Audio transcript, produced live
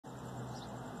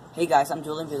Hey guys, I'm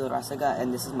Julian Villaresaga,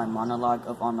 and this is my monologue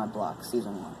of On My Block,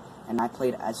 Season 1, and I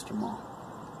played as Jamal.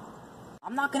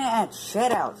 I'm not gonna add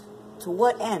shit out. To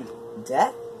what end?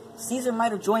 Death? Caesar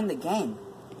might have joined the gang.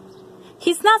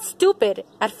 He's not stupid.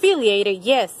 Affiliated,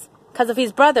 yes, because of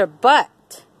his brother,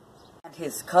 but... And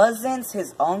his cousins,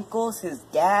 his uncles, his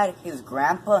dad, his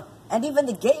grandpa, and even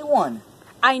the gay one.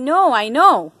 I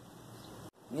know.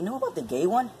 You know about the gay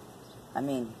one? I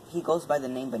mean, he goes by the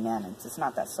name Bananas. It's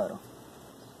not that subtle.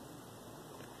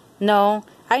 No,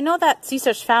 I know that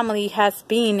Caesar's family has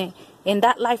been in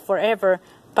that life forever,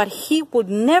 but he would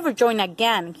never join a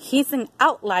gang. He's an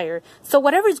outlier. So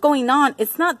whatever's going on,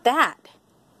 it's not that.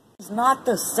 It's not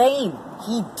the same.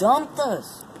 He dumped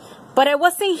us. But I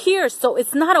wasn't here, so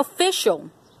it's not official.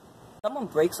 Someone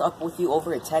breaks up with you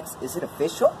over a text. Is it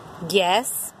official?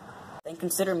 Yes. Then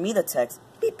consider me the text.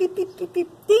 Beep, beep, beep, beep,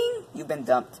 beep, ding. You've been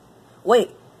dumped.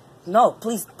 Wait. No,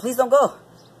 please don't go.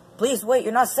 Please, wait,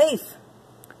 you're not safe.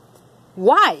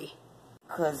 Why?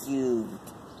 Because you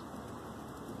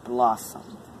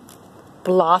blossomed.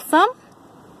 Blossom?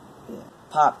 Yeah.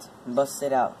 Popped and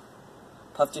busted out.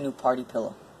 Puffed your new party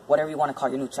pillow. Whatever you want to call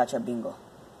your new cha-cha bingo.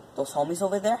 Those homies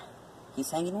over there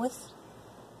he's hanging with,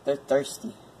 they're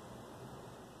thirsty.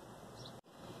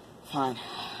 Fine.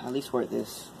 At least we're at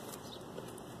this.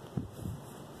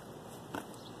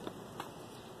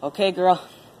 Okay, girl.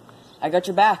 I got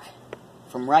your back.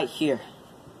 From right here.